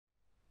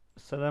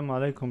السلام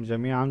عليكم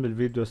جميعا.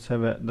 بالفيديو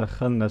السابق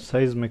دخلنا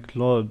Seismic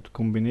Load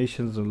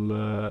Combinations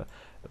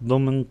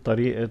ضمن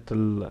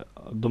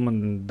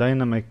ضمن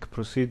Dynamic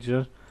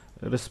Procedure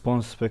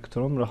Response Spectrum.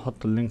 راح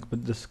احط اللينك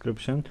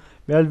بالدسكريبشن.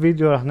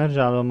 بهالفيديو راح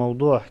نرجع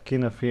لموضوع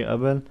حكينا فيه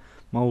قبل،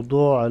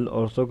 موضوع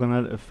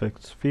الأورثوغونال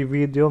Effects. في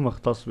فيديو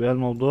مختص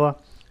بهالموضوع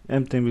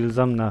امتى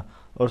بيلزمنا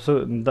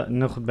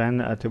ناخد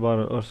بعين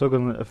الاعتبار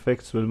الأورثوغونال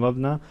Effects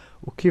بالمبنى،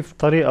 وكيف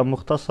طريقة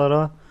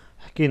مختصرة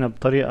حكينا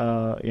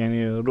بطريقة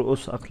يعني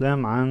رؤوس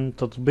أقلام عن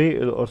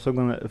تطبيق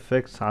الأورثوغونال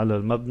إفكتس على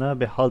المبنى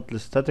بحالة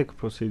الستاتيك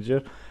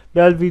بروسيجر.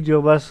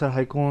 بهالفيديو بس رح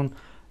يكون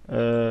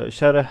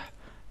شرح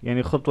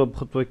يعني خطوة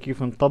بخطوة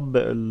كيف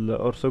نطبق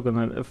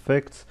الأورثوغونال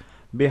إفكتس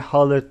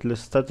بحالة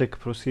الستاتيك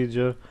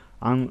بروسيجر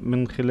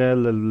من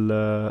خلال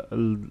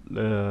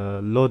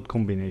اللود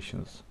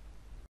كومبينيشنز.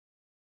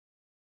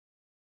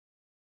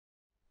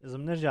 إذا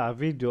بنرجع على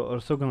فيديو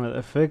أورثوغونال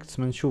إفكتس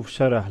بنشوف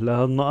شرح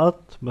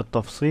لهالنقط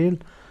بالتفصيل.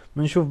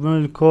 بنشوف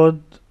من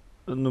الكود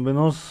انه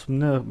بنص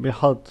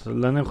بيحط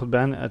لناخد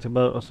بعين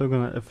الاعتبار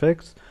orthogonal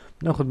effects،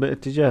 بناخد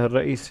بالاتجاه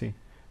الرئيسي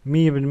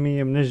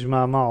 100%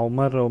 بنجمع معه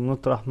مرة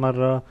وبنطرح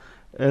مرة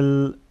 30%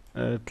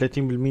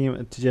 من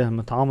الاتجاه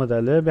المتعامد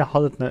عليه.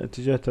 بحالتنا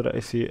الاتجاهات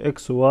الرئيسية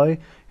x و y،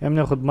 يعني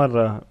بناخد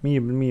مرة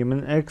 100%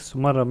 من x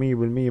ومرة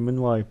 100%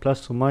 من y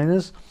بلس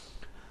وماينس.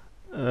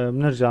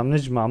 بنرجع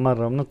بنجمع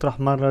مرة بنطرح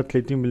مرة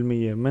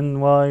 30%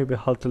 من y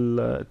بحالة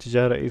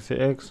الاتجاه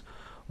الرئيسي x،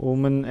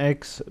 ومن x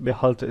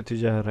بحالة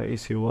الاتجاه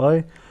الرئيسي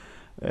y.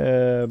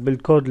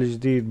 بالكود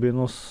الجديد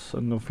بنص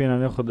انه فينا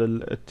ناخد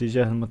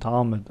الاتجاه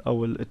المتعامد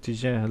او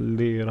الاتجاه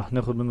اللي راح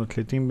ناخد منه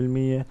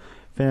 30%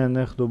 فينا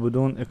ناخده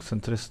بدون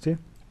eccentricity.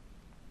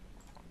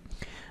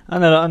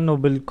 انا لانه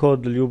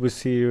بالكود اليو بي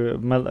سي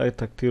ما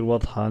لقيتها كتير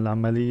واضحة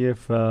العملية،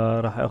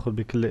 فراح اخد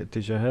بكل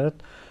الاتجاهات.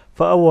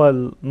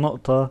 فاول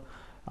نقطة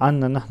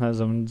عنا نحن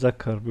اذا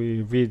بنتذكر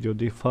بفيديو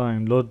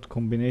define load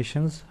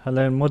combinations،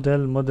 هلا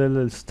موديل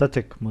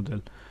الستاتيك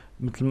موديل.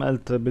 مثل ما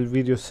قلت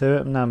بالفيديو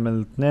السابق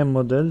بنعمل 2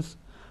 موديلز،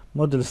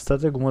 موديل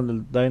ستاتيك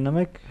وموديل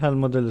دايناميك.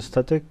 هالموديل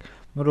ستاتيك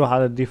بنروح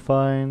على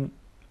define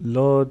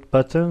load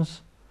patterns.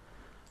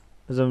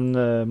 اذا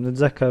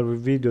بنتذكر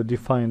بالفيديو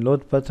define load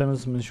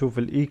patterns بنشوف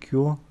ال EQ،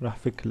 راح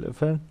فك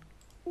القفل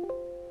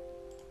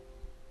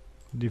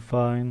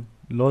define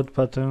load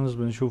patterns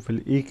بنشوف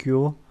ال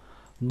EQ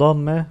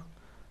ضامة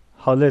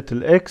حالات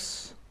ال X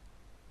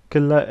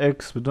كلها X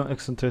بدون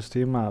eccentricity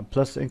مع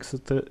plus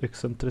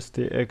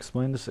eccentricity X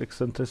minus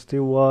eccentricity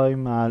Y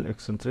مع ال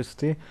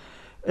eccentricity.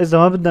 اذا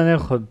ما بدنا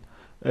ناخد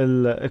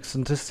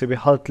الاكسنترستي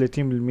بحالة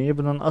 30%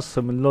 بدنا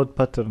نقسم اللود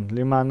باترن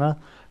اللي معنا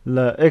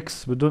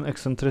لاكس بدون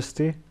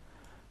اكسنترستي،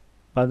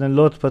 بعدين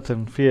لود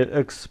باترن فيه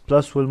الاكس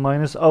بلس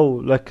والماينس،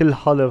 او لكل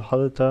حالة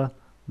بحالتها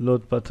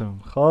لود باترن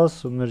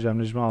خاص، وبنرجع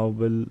بنجمعه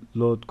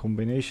باللود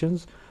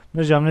كومبينيشنز.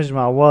 بنرجع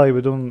بنجمع واي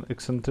بدون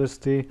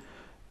اكسنترستي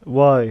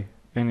واي،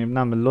 يعني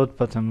بنعمل لود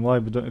باترن واي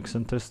بدون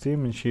اكسنترستي،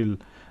 بنشيل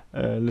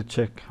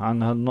التشيك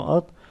عن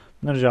هالنقط.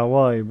 نرجع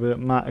واي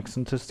مع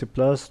eccentricity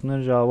بلس،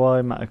 نرجع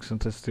واي مع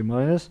eccentricity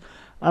ماينس.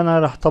 انا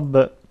راح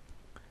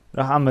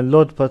اعمل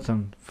لود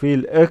باترن في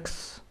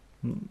الاكس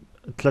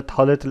 3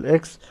 حالات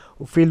الاكس،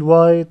 وفي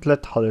الواي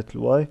 3 حالات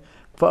الواي.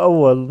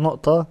 فاول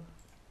نقطة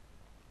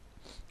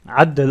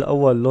عدل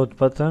اول لود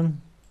باترن،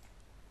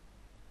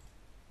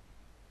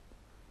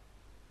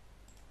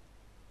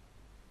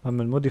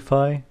 اعمل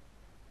موديفاي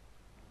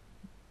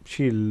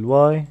بشيل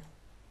الواي،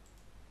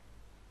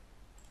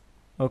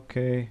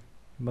 اوكي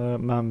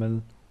بعمل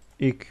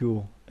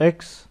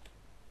EQX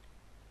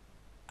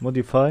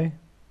modify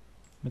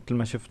مثل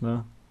ما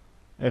شفنا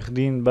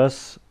اخدين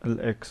بس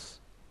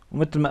الاكس.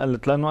 ومثل ما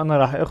قلت لانه انا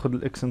راح اخد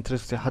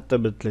الاكسنترستي حتى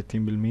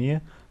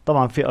بال30%.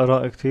 طبعا في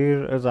اراء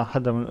كتير، اذا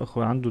حدا من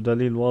الاخوة عنده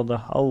دليل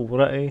واضح او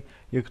رأي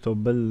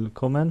يكتب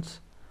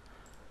بالكومنتس.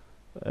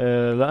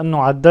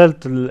 لانه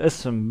عدلت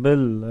الاسم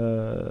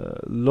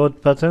باللود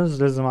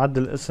باترنز لازم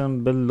اعدل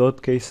الاسم باللود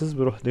كيسز.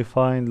 بروح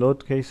define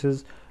load cases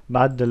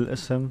بعدل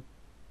الاسم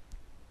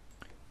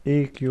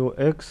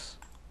EQX.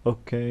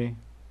 اوكي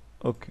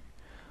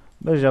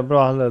برجع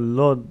بروح على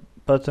اللود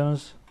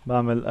باترنز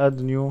بعمل add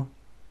new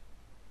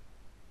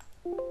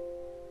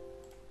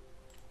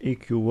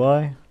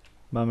EQY،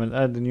 بعمل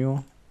add new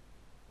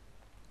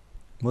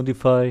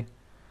modify،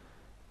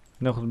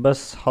 ناخد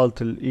بس حالة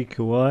ال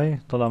EQY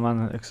طلع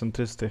معنا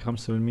eccentricity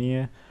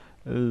 5%،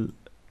 ال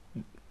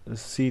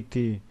CT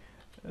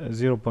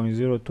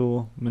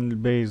 0.02 من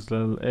البيز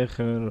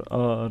للآخر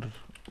R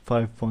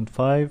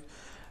 5.5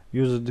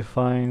 user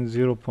define 0.25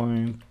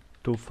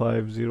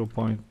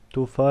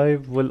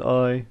 وال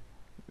I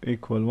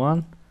equal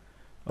 1.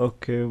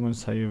 اوكي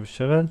وبنسيب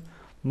الشغل.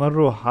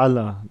 بنروح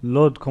على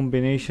load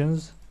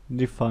combinations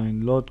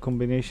define load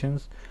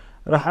combinations.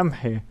 راح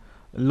امحي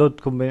اللود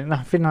كومبينيشن،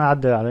 نحن فينا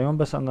نعدل عليهم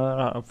بس انا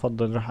راح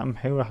افضل راح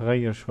امحي وراح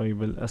اغير شوي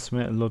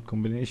بالاسماء اللود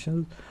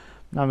كومبينيشنز.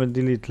 نعمل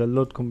ديليت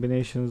لللود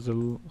كومبينيشنز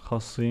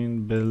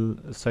الخاصين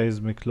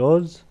بالسايزميك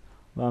لودز،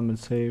 بعمل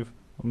سيف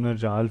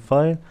وبنرجع على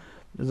الفايل.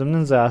 اذا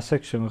بننزل على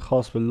السكشن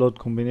الخاص باللود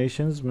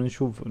كومبينيشنز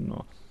بنشوف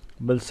انه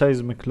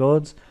بالسايزميك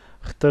لودز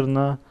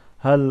اخترنا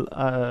هل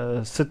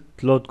 6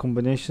 لود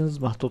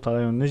كومبينيشنز محطوط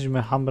عليهم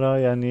نجمة حمراء،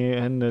 يعني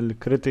هن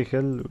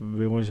الكريتيكال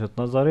بوجهة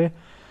نظري.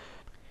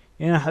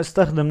 يعني رح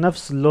استخدم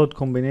نفس اللود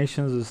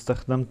كومبينيشنز اللي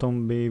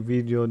استخدمتهم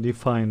بفيديو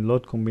ديفاين لود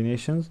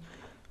كومبينيشنز،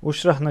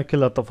 وشرحنا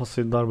كلها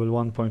تفاصيل ضرب ال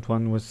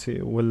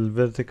 1.1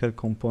 والفيرتيكال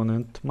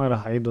كومبوننت، ما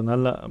راح اعيدهم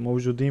هلا،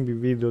 موجودين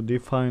بفيديو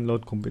ديفاين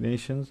لود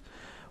كومبينيشنز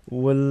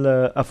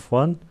والاف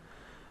 1.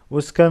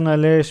 وذكرنا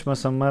ليش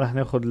مثلا ما راح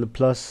ناخد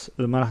البلس،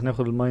 ما راح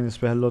ناخد الماينس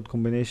بهاللود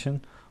كومبينيشن،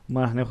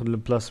 وما راح ناخد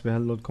البلس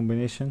بهاللود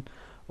كومبينيشن،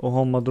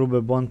 وهون مضروبة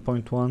ب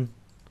 1.1،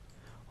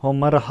 هون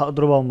مرة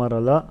حاضربها ومرة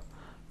لا.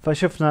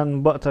 فشفنا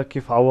ان وقتها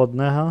كيف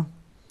عوضناها،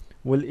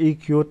 والاي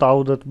كيو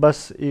تعوضت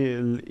بس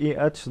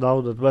الاي اتش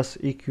تعوضت بس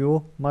اي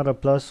كيو مرة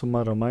بلس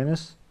ومرة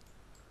ماينس.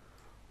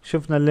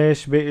 شفنا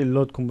ليش باقي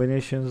اللود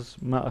كومبينيشنز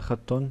ما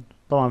اخدتن،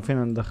 طبعا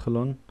فينا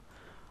ندخلن.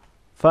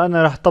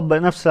 فانا رح طبق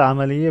نفس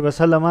العملية،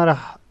 بس هلا ما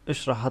رح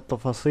اشرح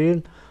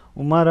هالتفاصيل،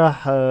 وما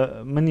راح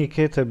ماني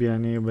كاتب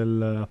يعني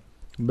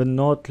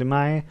بالنوت اللي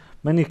معي،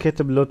 ماني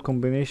كاتب اللود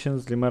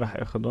كومبينيشنز اللي ما راح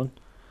اخدن.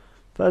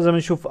 فاذا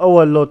بنشوف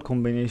اول لود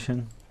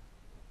كومبينيشن،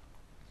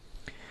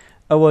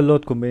 اول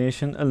لود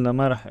كومبينيشن قلنا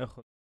ما راح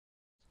اخد،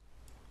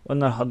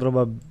 قلنا راح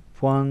اضربها ب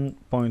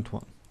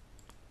 1.1،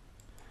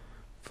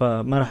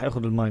 فما راح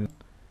اخد الماينس.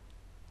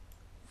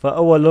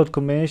 فاول لود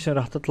كومبينيشن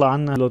راح تطلع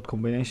عنا لود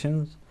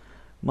كومبينيشنز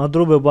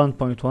مضروبة ب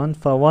 1.1،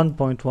 ف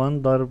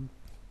 1.1 ضرب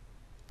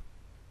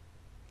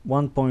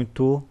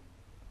 1.2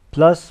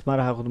 بلس ما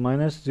راح اخد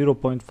ماينس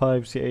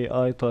 0.5 سي اي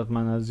اي، طلعت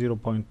معنا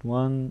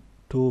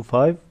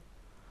 0.125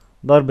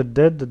 ضرب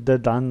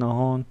الديد عنا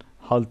هون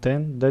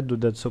حالتين، ديد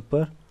وديد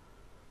سوبر.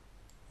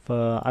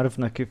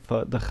 فعرفنا كيف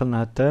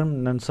دخلنا هالترم،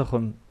 بدنا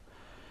نسخن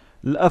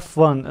الاف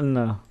 1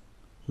 قلنا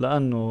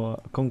لانه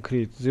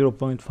كونكريت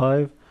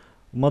 0.5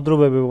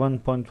 ومضروبة ب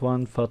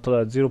 1.1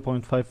 فطلعت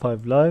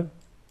 0.55 لايف،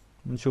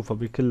 بنشوفها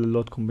بكل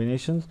اللود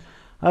كومبينيشنز.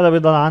 هذا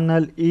بيضل عنا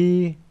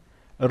الاي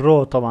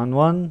الرو طبعا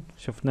 1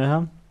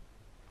 شفناها،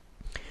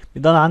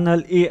 بيضل عنا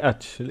الاي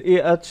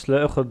اتش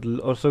لاخد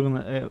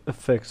الاورثوجونال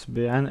افكتس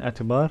بعين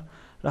الاعتبار،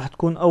 راح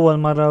تكون اول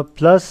مرة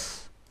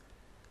بلس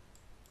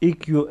اي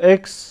كيو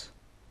اكس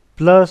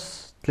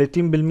بلس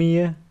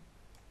 30%،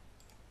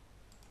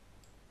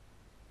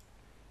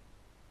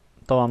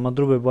 طبعا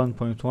مضروبة ب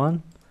 1.1،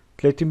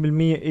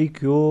 30% اي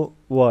كيو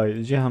واي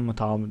الجهة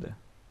المتعامدة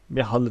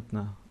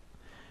بحالتنا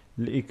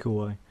الاي كيو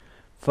واي.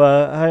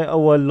 فهاي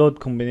اول لود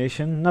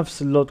كومبينيشن،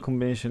 نفس اللود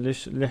كومبينيشن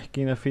ليش اللي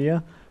حكينا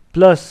فيها،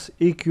 بلس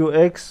اي كيو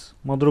اكس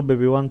مضروبة ب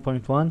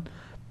 1.1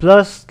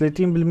 بلس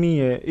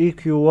 30% اي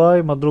كيو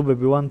واي مضروبة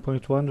ب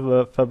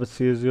 1.1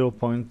 فبتصير 0.33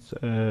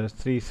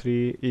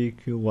 اي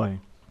كيو واي.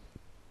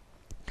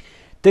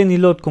 تاني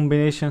لود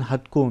كومبينيشن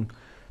حتكون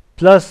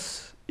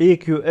بلس اي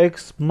كيو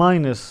اكس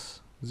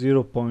ماينس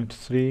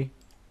 0.3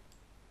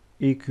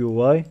 اي كيو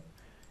واي،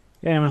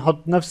 يعني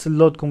بنحط نفس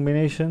اللود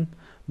كومبينيشن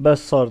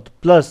بس صارت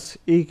بلس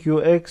اي كيو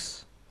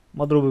اكس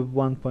مضروبة ب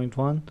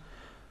 1.1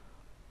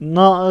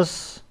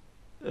 ناقص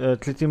 30%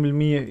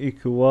 اي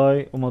كيو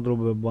واي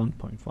ومضروبة ب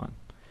 1.1.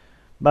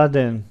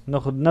 بعدين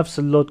ناخد نفس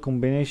اللود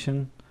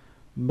كومبينيشن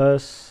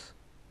بس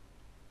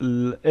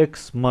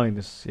الاكس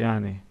ماينس،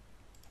 يعني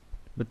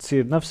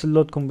بتصير نفس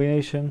اللود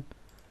كومبينيشن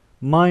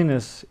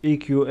ماينس اي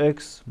كيو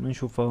اكس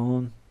بنشوفها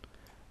هون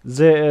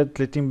زائد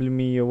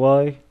 30%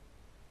 واي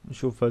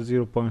نشوفها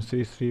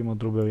 0.33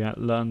 مضروبة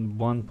يعني لأن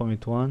ب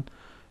 1.1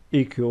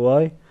 اي كيو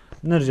واي.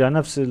 نرجع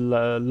نفس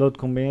اللود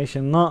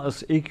كومبينيشن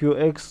ناقص اي كيو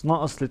اكس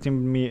ناقص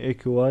 30% اي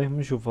كيو واي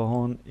بنشوفها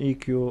هون اي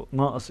كيو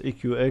ناقص اي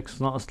كيو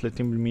اكس ناقص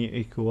 30%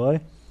 اي كيو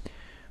واي.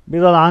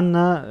 بيضل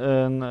عنا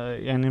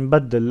يعني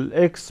نبدل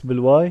الاكس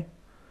بالواي،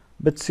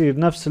 بتصير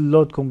نفس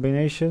اللود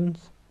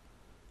كومبينيشنز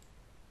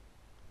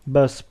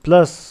بس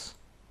بلس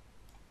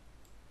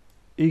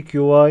اي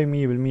كيو واي 100%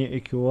 اي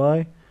كيو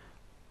واي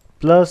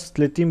بلس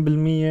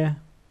 30%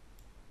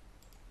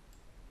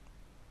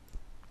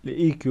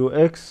 لاي كيو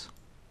اكس،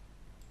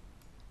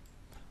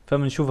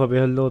 فبنشوفها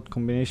بهاللود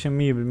كومبينيشن 100%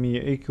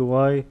 اي كيو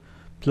واي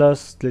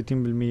بلس 30%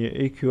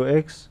 اي كيو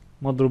اكس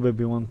مضروبة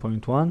ب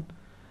 1.1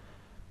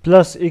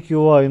 بلس اي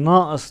كيو واي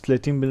ناقص 30%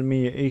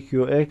 اي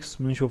كيو اكس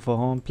بنشوفها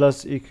هون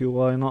بلس اي كيو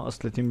واي ناقص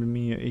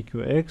 30% اي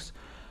كيو اكس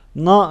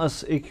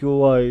ناقص اي كيو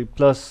واي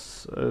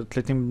بلس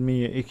 30%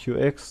 اي كيو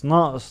اكس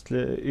ناقص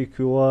اي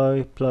كيو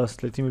واي بلس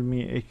 30%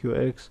 اي كيو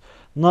اكس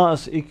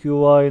ناقص اي كيو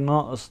واي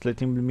ناقص 30%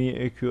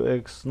 اي كيو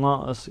اكس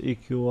ناقص اي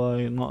كيو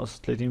واي ناقص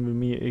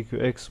 30% اي كيو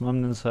اكس. ما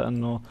بننسى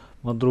انه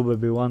مضروبة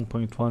ب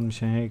 1.1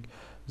 مشان هيك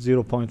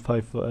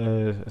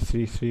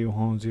 0.533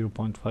 وهون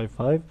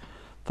 0.55.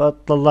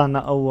 فطلعنا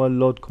اول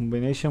لود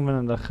كومبينيشن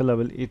بدنا ندخلها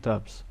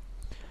بالايتابس.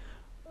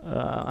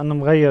 انا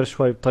مغير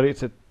شوي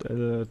بطريقة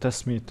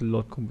تسمية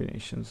اللود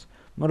كومبينيشنز.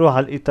 بنروح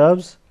على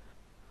الايتابس،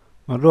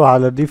 بنروح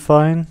على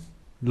define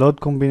load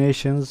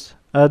combinations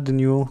add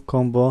new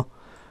combo،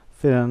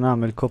 فينا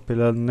نعمل copy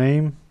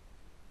للنيم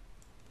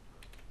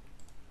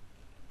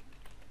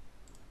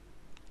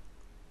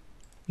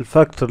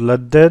الفاكتور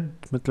للديد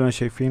مثل ما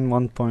شايفين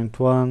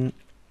 1.1،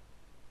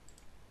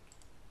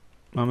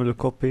 نعمل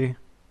copy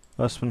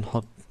بس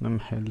بنحط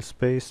نمحي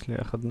السبيس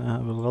اللي اخدناها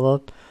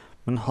بالغلط،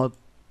 بنحط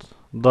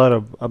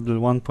ضرب قبل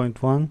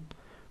 1.1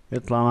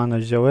 يطلع معنا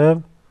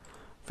الجواب.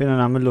 فينا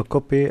نعمل له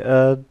copy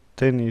add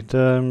تاني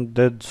term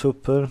dead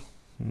super،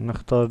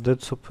 نختار dead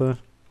super.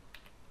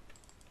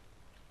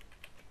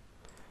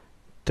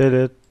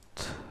 تالت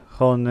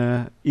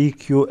خانة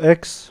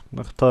EQX،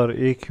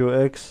 نختار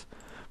EQX.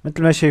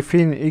 مثل ما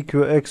شايفين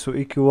EQX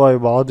و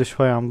EQY بعاد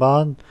شوي عن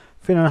بعض.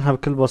 فينا نحن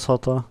بكل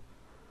بساطة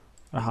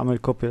راح اعمل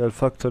كوبي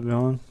للفاكتور اللي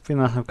هون.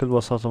 فينا نحن بكل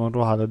بساطة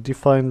بنروح على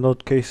define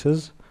load cases،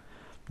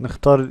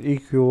 نختار ال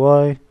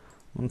EQY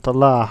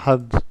ونطلعها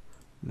حد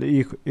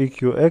ل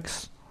EQX،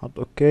 نحط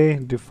اوكي.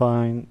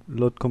 define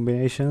load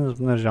combinations،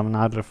 بنرجع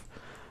بنعرف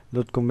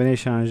load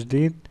combination عن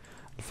جديد.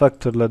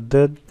 الفاكتور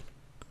للديد،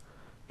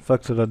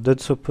 الفاكتور للديد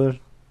سوبر.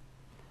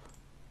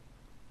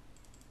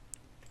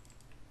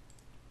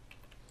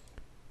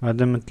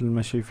 بعدين مثل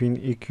ما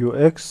شايفين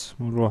EQX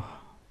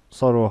بنروح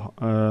صاروا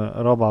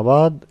رابع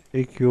بعض.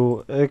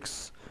 EQX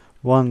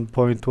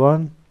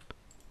 1.1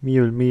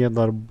 100%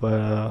 ضرب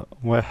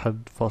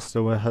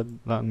 1.1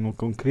 لأنه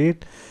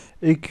كونكريت.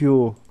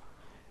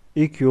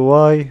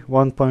 EQY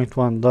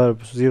 1.1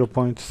 ضرب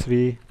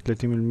 0.3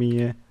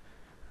 30%،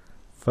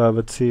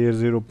 فبتصير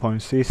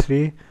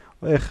 0.33.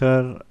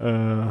 واخر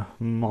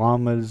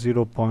معامل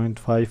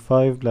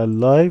 0.55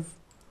 لللايف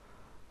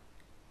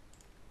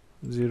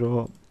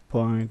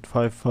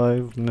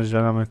 0.55.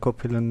 نرجع نعمل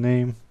كوبي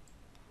للنيم،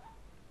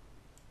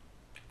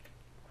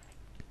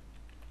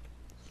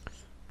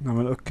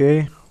 نعمل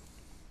اوكي،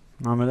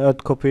 نعمل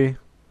اد كوبي.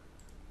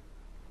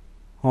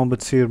 هون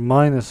بتصير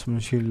ماينس،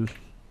 بنشيل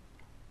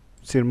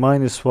بتصير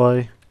ماينس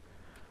واي،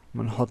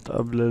 بنحط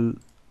قبل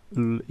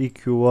ال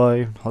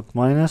EQY بنحط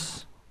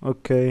ماينس.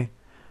 اوكي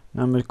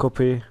نعمل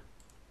كوبي،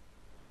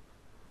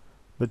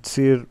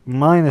 بتصير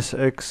ماينس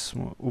اكس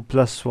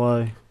وبلس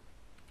واي،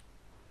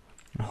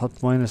 نحط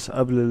ماينس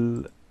قبل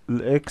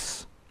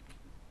الاكس.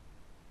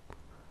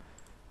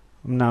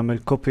 بنعمل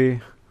كوبي،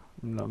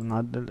 لا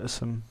بنعدل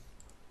الاسم،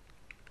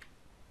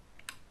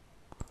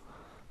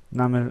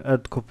 نعمل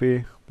اد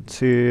كوبي،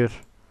 بتصير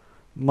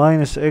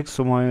ماينس اكس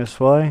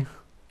وماينس واي.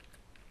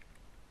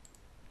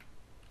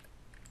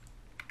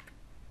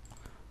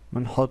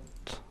 بنحط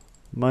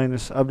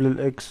ماينس قبل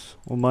الاكس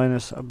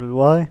وماينس قبل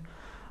الواي.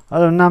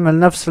 هلا بنعمل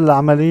نفس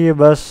العملية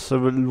بس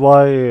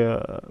بالواي،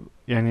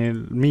 يعني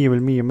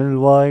 100% من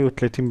الواي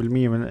و30%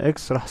 من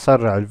الاكس. رح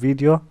سرع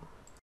الفيديو.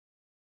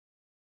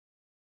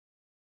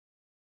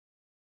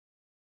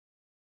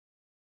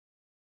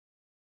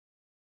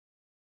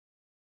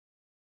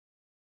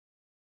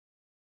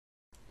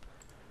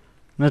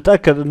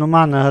 نتأكد انه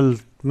معنا هل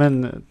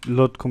من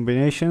load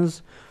combinations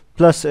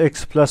plus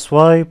x plus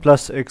y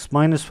plus x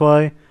minus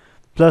y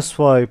plus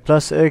y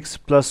plus x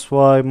plus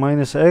y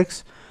minus x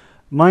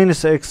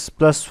minus x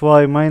plus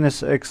y minus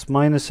x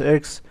minus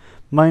x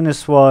minus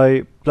y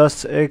plus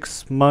x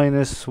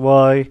minus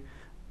y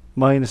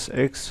minus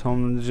x.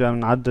 هون نرجع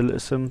نعدل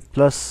الاسم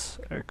plus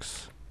x.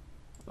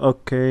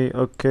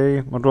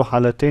 اوكي بنروح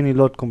على تاني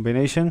load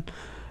combination.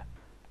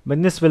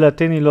 بالنسبة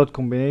لتاني لود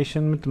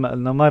كومبينيشن مثل ما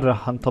قلنا مرة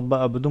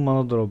حنطبقها بدون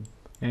ما نضرب،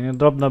 يعني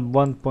ضربنا ب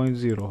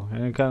 1.0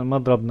 يعني كان ما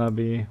ضربنا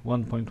ب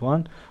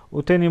 1.1،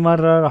 وتاني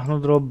مرة رح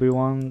نضرب ب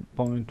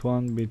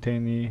 1.1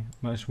 بتاني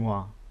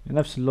مجموعة. يعني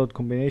نفس اللود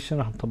كومبينيشن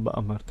رح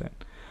نطبقها مرتين.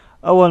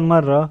 أول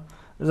مرة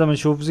إذا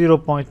بنشوف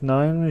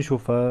 0.9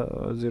 بنشوفها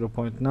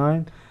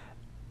 0.9.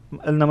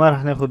 قلنا ما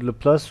رح ناخد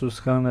البلس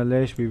وسكرنا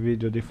ليش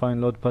بفيديو define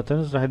load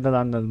patterns، رح يضل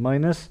عنا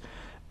الماينس.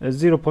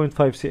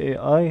 0.5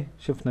 CAI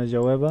شفنا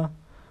جوابها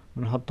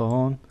بنحطه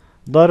هون.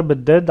 ضرب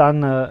الديد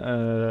عنا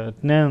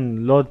اثنين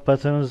لود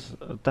باترنز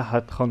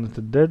تحت خانة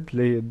الديد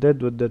اللي هي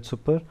الديد والديد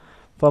سوبر،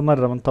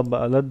 فمرة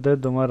بنطبقها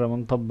للديد ومرة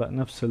بنطبق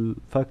نفس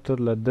الفاكتور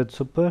للديد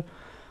سوبر.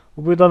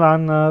 وبيضل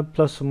عنا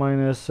بلس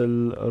وماينس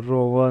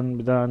الرو 1،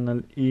 بيضل عنا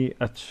الاي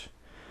اتش.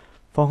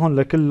 فهون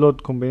لكل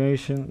لود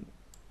كومبينيشن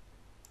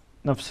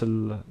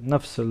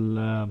نفس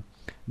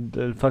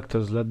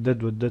الفاكتورز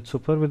للديد والديد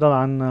سوبر، بيضل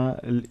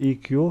عنا الاي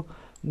كيو.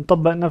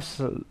 نطبق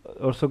نفس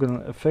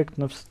الاورثوجونال افكت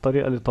نفس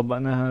الطريقة اللي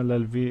طبقناها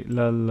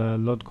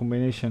لللود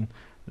كومبينيشن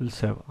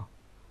السابقة.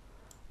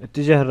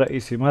 الاتجاه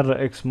الرئيسي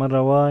مرة اكس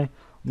مرة واي،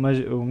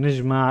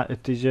 وبنجمع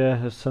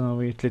اتجاه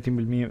السنوي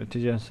 30%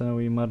 اتجاه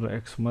السنوي مرة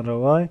اكس ومرة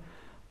واي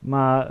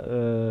مع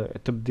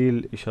تبديل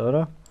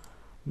الاشارة.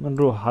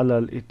 بنروح على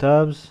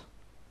الايتابس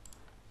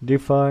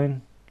define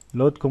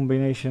load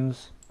combinations،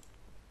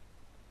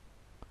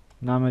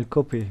 نعمل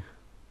كوبي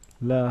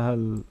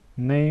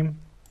لهالنيم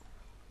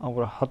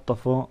او راح احطها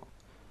فوق.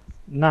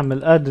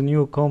 نعمل add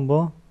new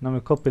combo، نعمل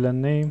كوبي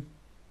للنيم.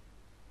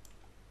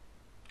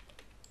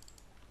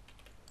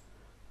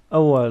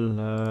 اول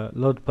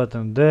load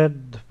pattern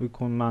dead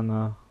بيكون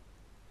معنا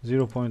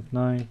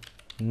 0.9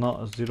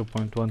 ناقص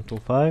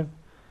 0.125،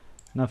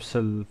 نفس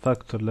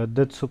الفاكتور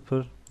للديد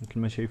سوبر مثل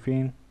ما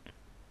شايفين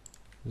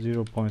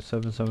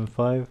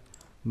 0.775.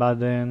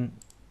 بعدين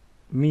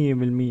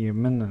 100%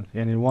 من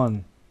يعني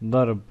 1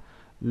 ضرب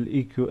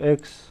ال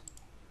EQX،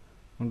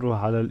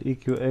 نروح على ال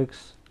EQX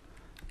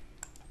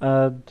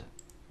add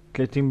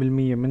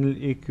 30% من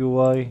ال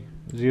EQY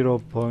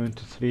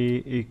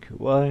 0.3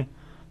 EQY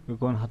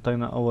بيكون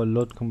حطينا اول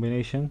لود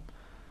كومبينيشن.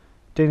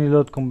 تاني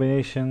لود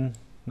كومبينيشن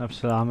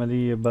نفس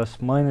العملية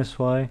بس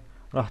ماينس واي،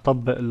 راح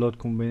طبق اللود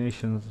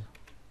كومبينيشنز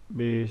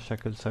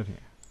بشكل سريع.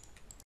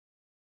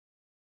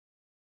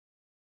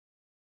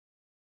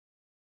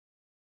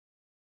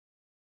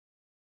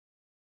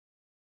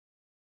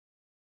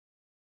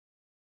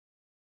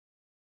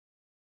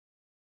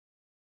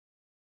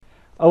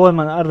 اول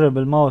ما نقرب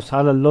الماوس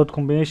على اللود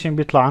كومبينيشن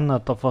بيطلع عنا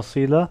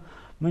تفاصيلها.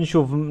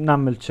 بنشوف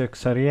نعمل تشيك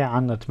سريع،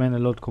 عنا 8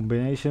 لود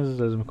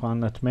كومبينيشنز، لازم يكون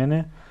عنا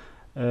 8.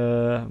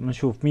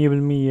 بنشوف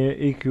 100%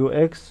 اي كيو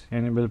اكس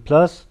يعني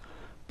بالبلس،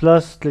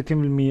 بلس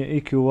 30% اي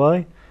كيو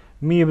واي،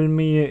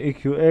 100% اي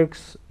كيو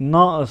اكس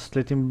ناقص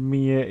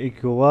 30% اي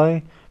كيو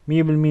واي،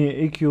 100%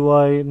 اي كيو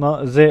واي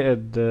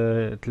زائد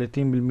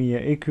 30%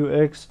 اي كيو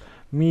اكس،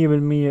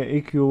 100%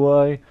 اي كيو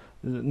واي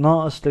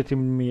ناقص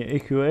 30% اي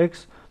كيو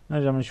اكس.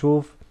 نرجع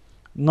بنشوف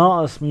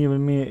ناقص 100%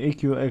 اي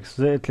كيو اكس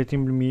زائد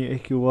 30% اي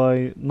كيو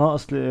واي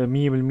ناقص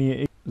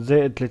 100%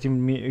 زائد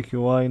 30% اي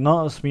كيو واي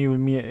ناقص 100%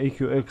 اي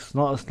كيو اكس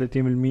ناقص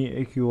 30%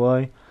 اي كيو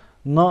واي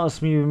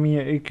ناقص 100%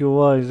 اي كيو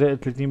واي زائد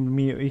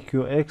 30% اي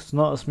كيو اكس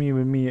ناقص 100%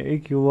 اي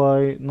كيو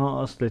واي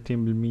ناقص 30%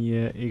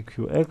 اي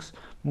كيو اكس.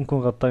 بنكون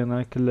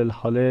غطينا كل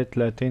الحالات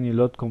لتاني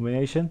لود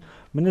كومبينيشن.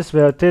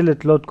 بالنسبة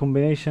لتالت لود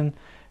كومبينيشن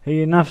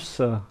هي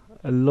نفس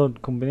اللود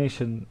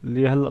كومبينيشن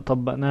اللي هلا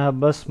طبقناها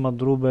بس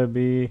مضروبة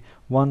ب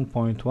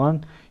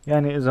 1.1.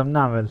 يعني اذا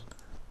بنعمل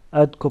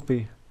add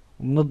copy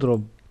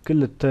وبنضرب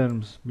كل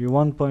التيرمز ب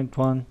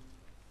 1.1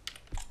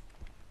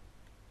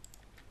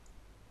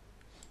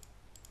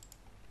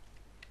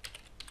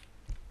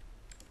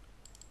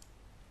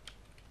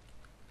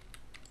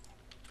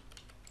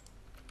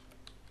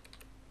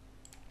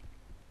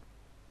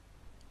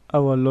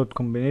 اول لود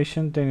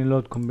كومبينيشن. تاني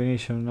لود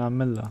كومبينيشن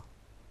بنعملها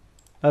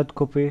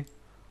add copy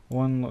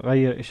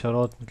ونغير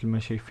اشارات مثل ما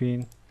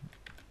شايفين،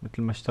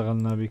 مثل ما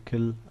اشتغلنا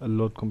بكل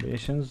اللود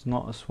كومبينيشنز.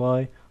 ناقص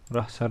واي،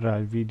 راح سرع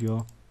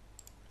الفيديو.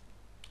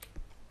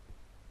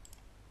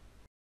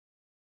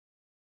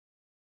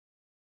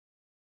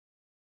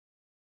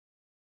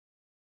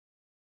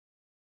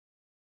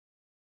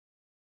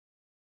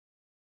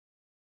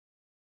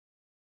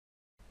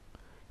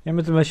 يعني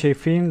مثل ما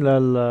شايفين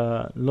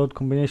لللود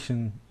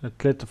كومبينيشن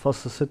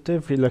 3.6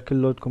 في لكل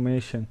لود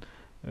كومبينيشن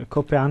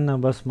كوبي عنا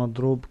بس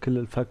مضروب كل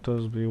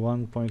الفاكتورز ب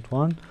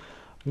 1.1.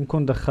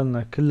 بنكون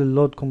دخلنا كل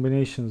اللود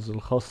كومبينيشنز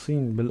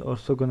الخاصين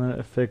بالاورثوجونال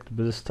افكت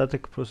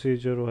بالستاتيك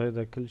بروسيجر،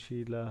 وهذا كل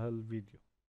شي لهالفيديو.